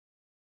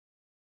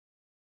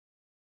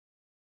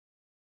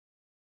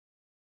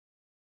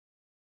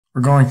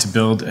We're going to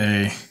build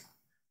a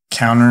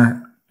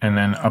counter and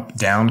then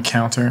up-down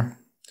counter,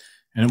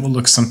 and it will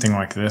look something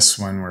like this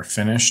when we're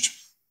finished.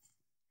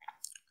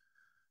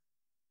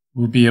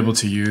 We'll be able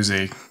to use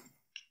a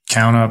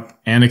count up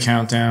and a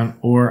count down,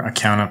 or a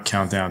count up,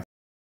 count down.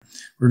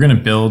 We're going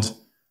to build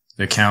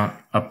the count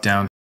up,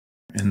 down,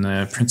 and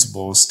the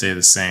principles stay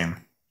the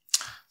same.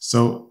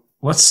 So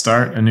let's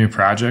start a new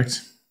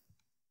project.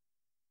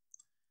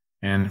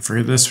 And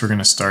for this, we're going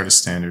to start a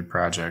standard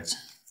project.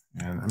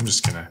 And I'm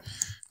just going to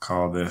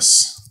call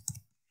this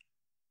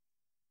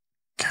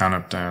count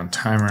up, down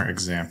timer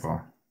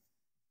example.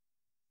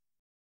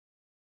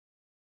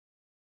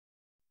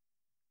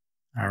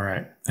 All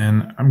right,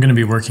 and I'm going to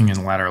be working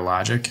in ladder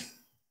logic.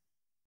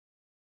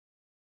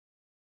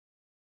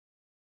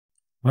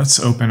 Let's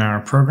open our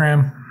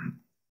program.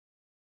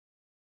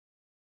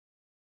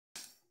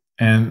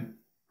 And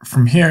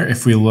from here,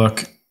 if we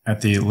look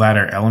at the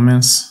ladder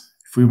elements,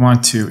 if we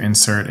want to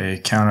insert a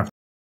count up,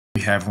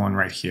 we have one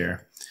right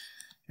here.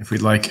 If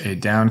we'd like a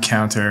down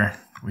counter,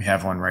 we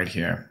have one right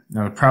here.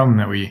 Now the problem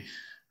that we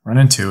run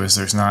into is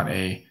there's not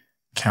a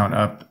count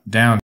up,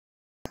 down.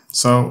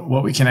 So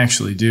what we can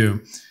actually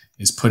do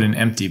is put an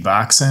empty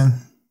box in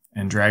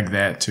and drag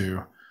that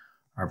to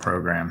our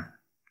program.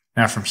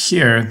 Now from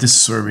here,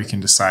 this is where we can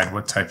decide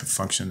what type of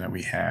function that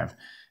we have.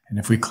 And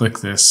if we click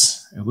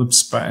this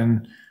ellipse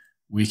button,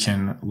 we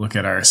can look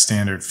at our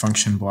standard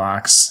function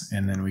blocks,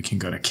 and then we can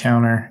go to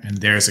counter, and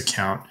there's a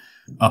count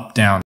up,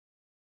 down.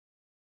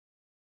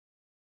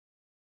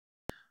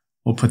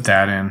 We'll put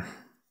that in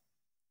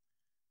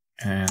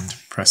and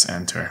press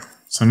enter.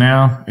 So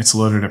now it's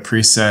loaded a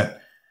preset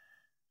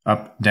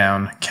up,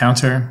 down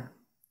counter.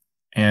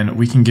 And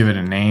we can give it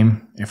a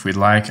name if we'd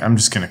like. I'm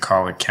just going to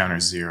call it counter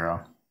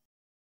 0.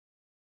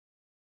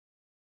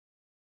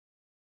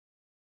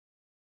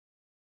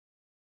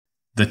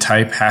 The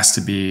type has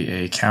to be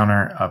a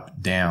counter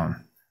up,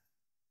 down.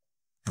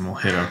 And we'll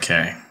hit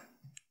OK.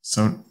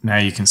 So now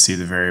you can see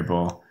the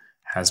variable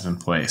has been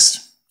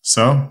placed.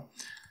 So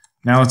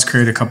now let's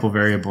create a couple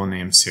variable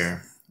names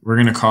here. We're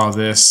going to call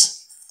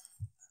this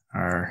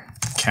our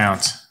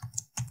count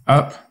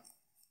up.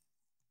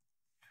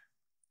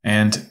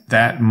 And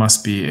that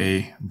must be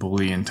a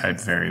Boolean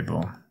type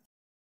variable.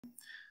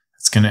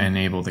 It's going to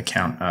enable the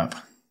count up.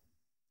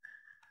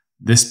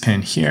 This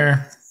pin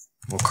here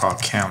we'll call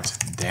count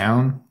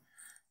down,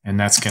 and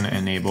that's going to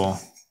enable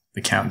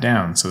the count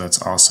down, so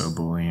that's also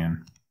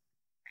Boolean.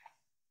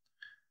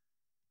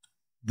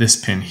 This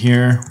pin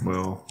here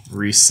will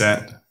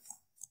reset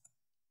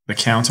the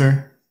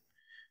counter,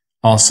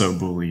 also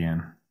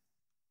Boolean.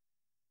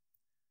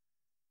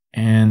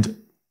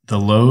 And the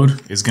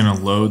load is going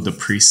to load the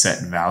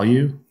preset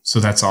value, so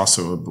that's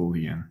also a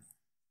Boolean.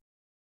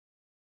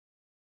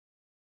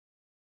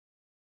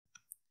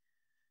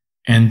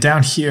 And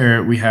down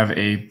here we have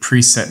a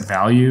preset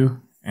value,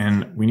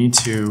 and we need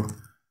to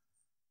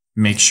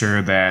make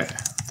sure that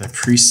the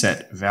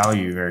preset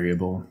value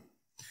variable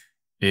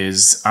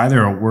is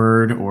either a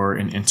word or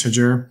an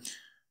integer.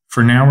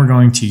 For now we're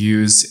going to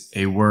use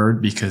a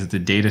word because the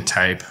data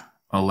type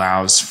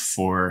allows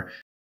for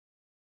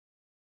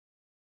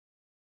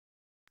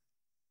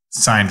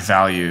signed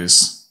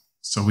values,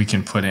 so we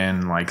can put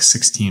in like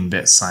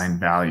 16-bit signed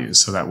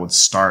values, so that would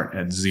start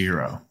at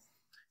 0.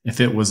 If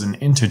it was an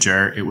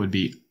integer, it would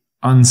be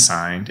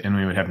unsigned and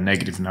we would have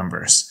negative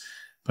numbers.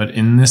 But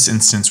in this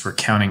instance, we're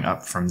counting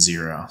up from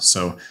 0.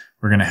 So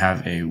we're going to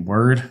have a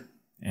word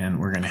and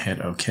we're going to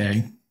hit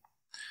OK.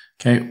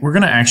 Okay, we're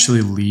going to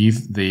actually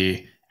leave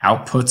the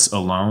outputs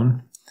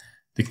alone.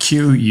 The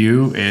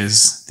QU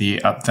is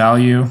the up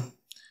value,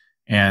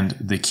 and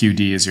the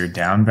QD is your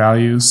down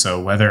value. So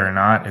whether or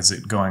not is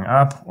it going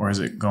up or is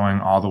it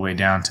going all the way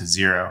down to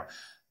 0.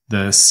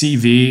 The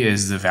CV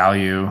is the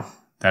value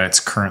that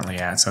it's currently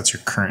at. So that's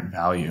your current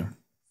value.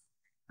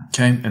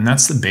 Okay, and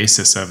that's the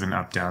basis of an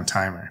up-down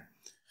timer.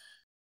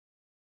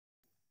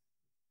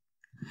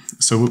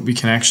 So what we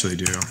can actually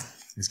do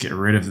is get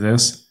rid of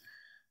this,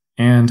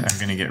 and I'm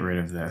going to get rid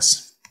of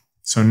this.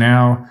 So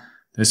now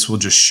this will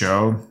just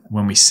show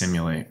when we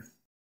simulate.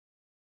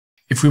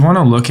 If we want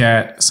to look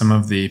at some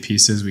of the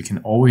pieces, we can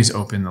always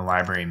open the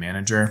library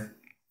manager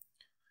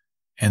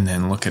and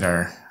then look at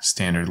our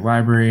standard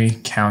library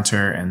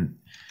counter, and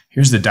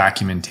here's the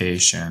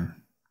documentation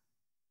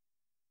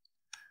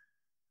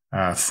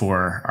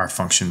for our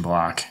function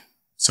block.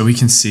 So we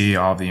can see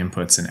all the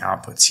inputs and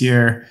outputs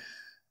here,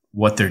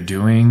 what they're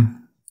doing,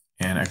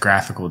 and a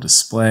graphical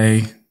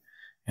display,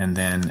 and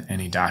then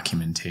any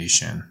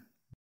documentation.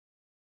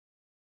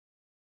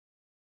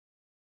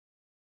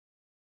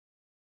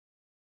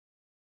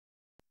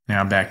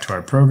 Now back to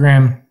our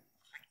program,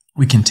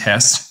 we can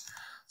test.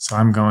 So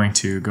I'm going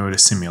to go to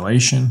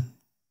simulation.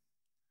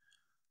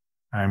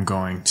 I'm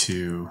going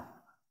to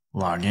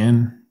log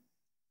in.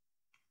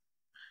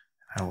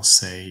 I will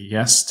say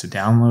yes to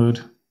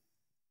download.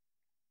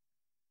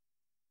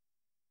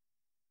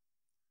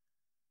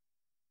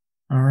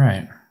 All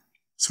right,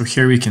 so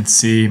here we can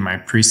see my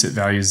preset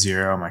value is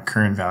 0, my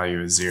current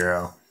value is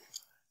 0,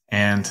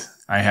 and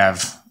I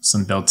have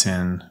some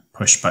built-in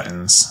push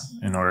buttons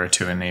in order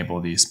to enable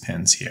these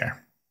pins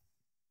here.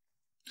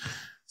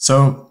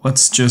 So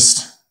let's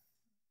just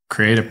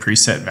create a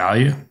preset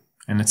value,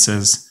 and it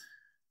says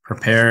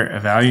prepare a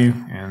value,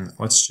 and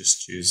let's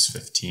just choose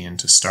 15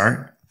 to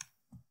start.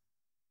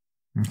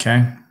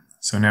 Okay,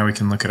 so now we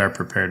can look at our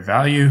prepared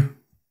value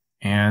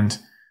and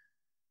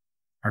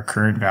our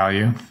current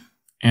value.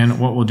 And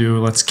what we'll do,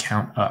 let's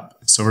count up.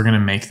 So we're going to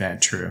make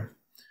that true.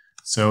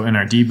 So in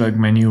our debug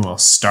menu, we'll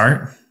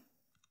start,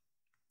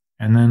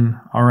 and then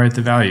I'll write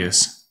the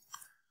values.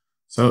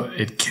 So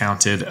it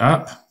counted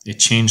up, it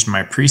changed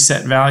my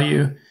preset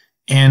value,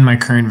 and my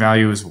current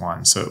value is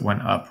 1. So it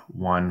went up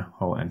 1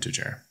 whole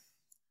integer.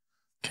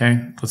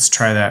 Okay, let's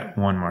try that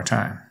one more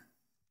time.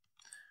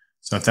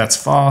 So if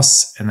that's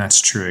false and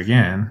that's true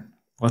again,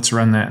 let's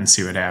run that and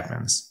see what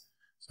happens.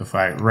 So if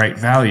I write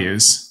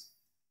values,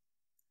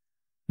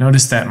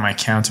 notice that my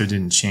counter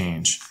didn't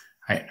change.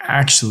 I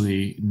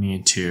actually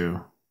need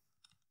to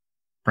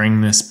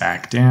bring this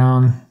back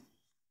down,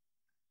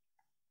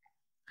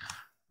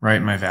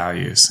 write my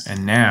values,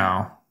 and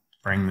now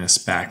bring this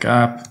back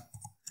up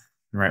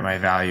and write my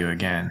value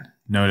again.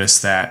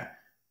 Notice that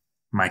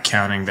my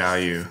counting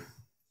value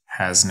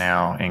has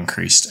now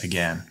increased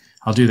again.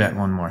 I'll do that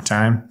one more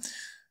time.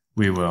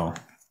 We will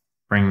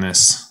bring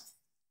this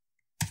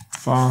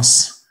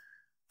false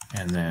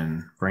and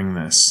then bring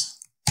this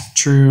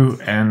true,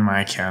 and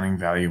my counting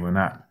value went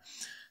up.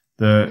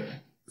 The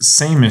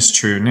same is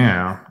true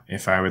now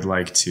if I would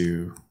like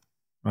to,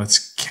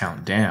 let's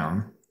count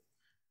down,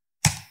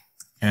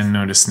 and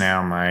notice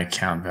now my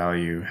count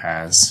value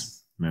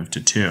has moved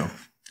to 2. If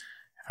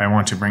I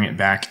want to bring it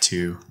back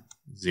to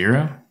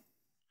 0,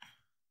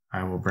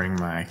 I will bring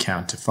my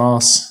count to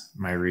false,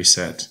 my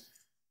reset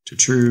to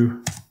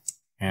true,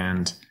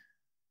 and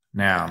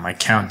now my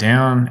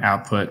countdown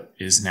output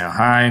is now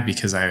high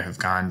because I have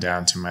gone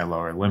down to my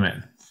lower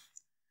limit.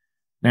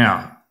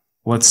 Now,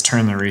 let's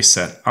turn the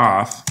reset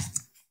off,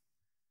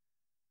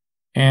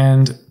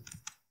 and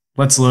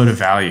let's load a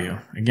value.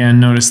 Again,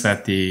 notice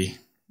that the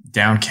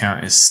down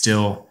count is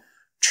still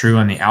true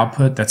on the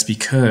output. That's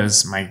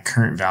because my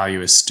current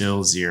value is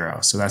still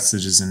 0. So that's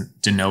to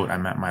denote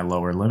I'm at my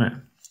lower limit.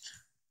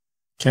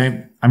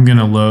 Okay, I'm going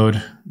to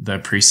load the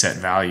preset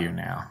value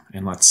now,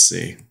 and let's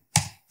see.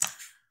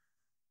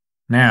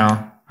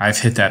 Now I've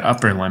hit that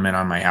upper limit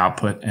on my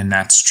output, and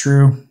that's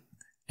true.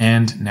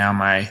 And now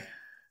my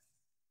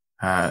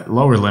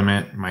lower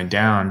limit, my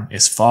down,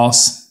 is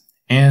false,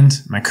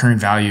 and my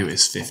current value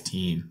is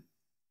 15.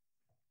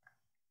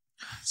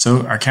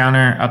 So our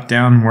counter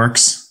up-down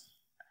works.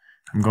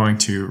 I'm going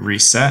to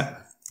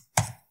reset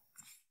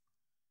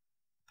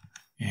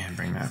and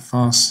bring that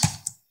false.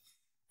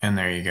 And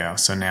there you go.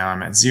 So now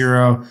I'm at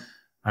 0,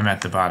 I'm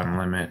at the bottom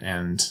limit,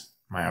 and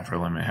my upper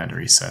limit had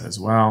reset as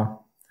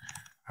well.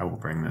 I will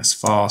bring this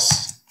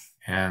false,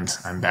 and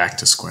I'm back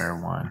to square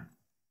one.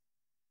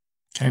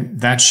 Okay,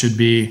 that should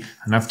be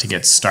enough to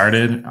get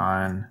started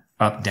on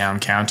up-down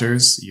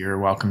counters. You're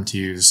welcome to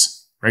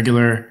use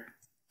regular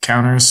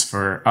counters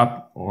for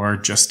up or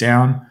just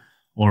down,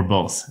 or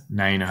both.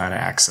 Now you know how to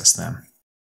access them.